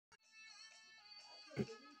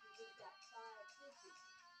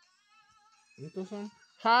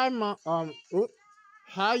Hi,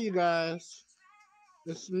 hi, you guys.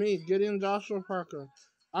 It's me, Gideon Joshua Parker.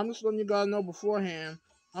 I'm just letting you guys know beforehand.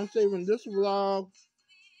 I'm saving this vlog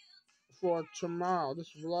for tomorrow.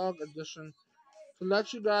 This vlog edition to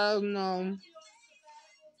let you guys know.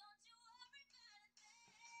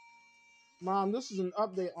 Mom, this is an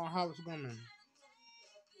update on how it's going.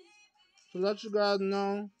 To let you guys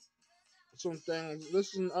know some things.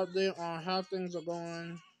 This is an update on how things are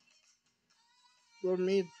going with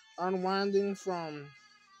me unwinding from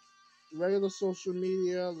regular social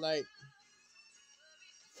media like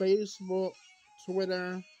Facebook,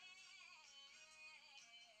 Twitter,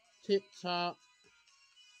 TikTok,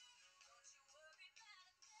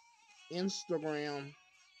 Instagram.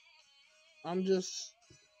 I'm just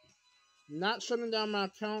not shutting down my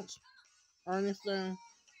accounts or anything.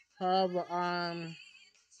 However, I'm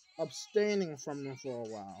abstaining from them for a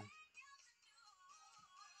while.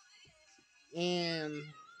 And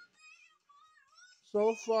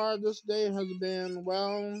so far, this day has been,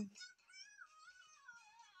 well,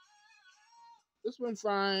 it's been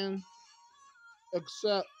fine.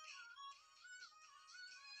 Except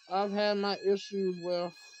I've had my issues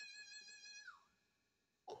with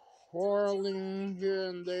quarreling here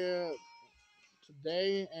and there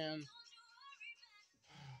today, and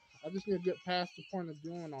I just need to get past the point of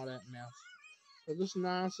doing all that mess. Because this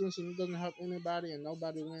nonsense and it doesn't help anybody, and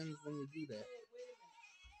nobody wins when you do that.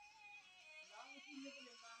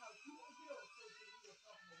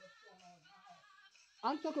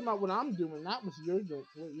 I'm talking about what I'm doing, not what you're doing.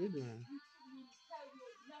 What you're doing.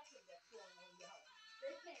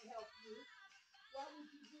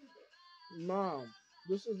 Mom,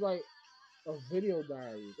 this is like a video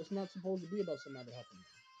diary. It's not supposed to be about somebody helping me.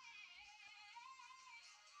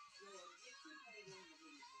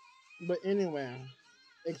 But anyway,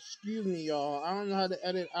 excuse me, y'all. I don't know how to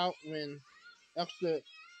edit out when extra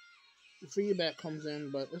feedback comes in,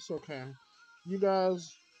 but it's okay. You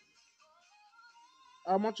guys,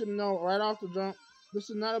 I want you to know right off the jump, this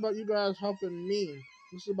is not about you guys helping me.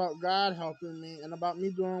 This is about God helping me and about me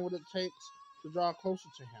doing what it takes to draw closer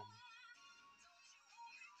to Him.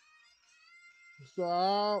 So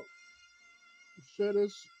I'll share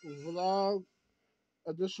this vlog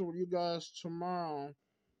edition with you guys tomorrow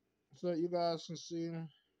so that you guys can see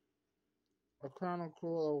a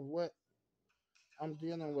chronicle of what I'm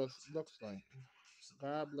dealing with looks like.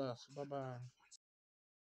 God bless. Bye bye.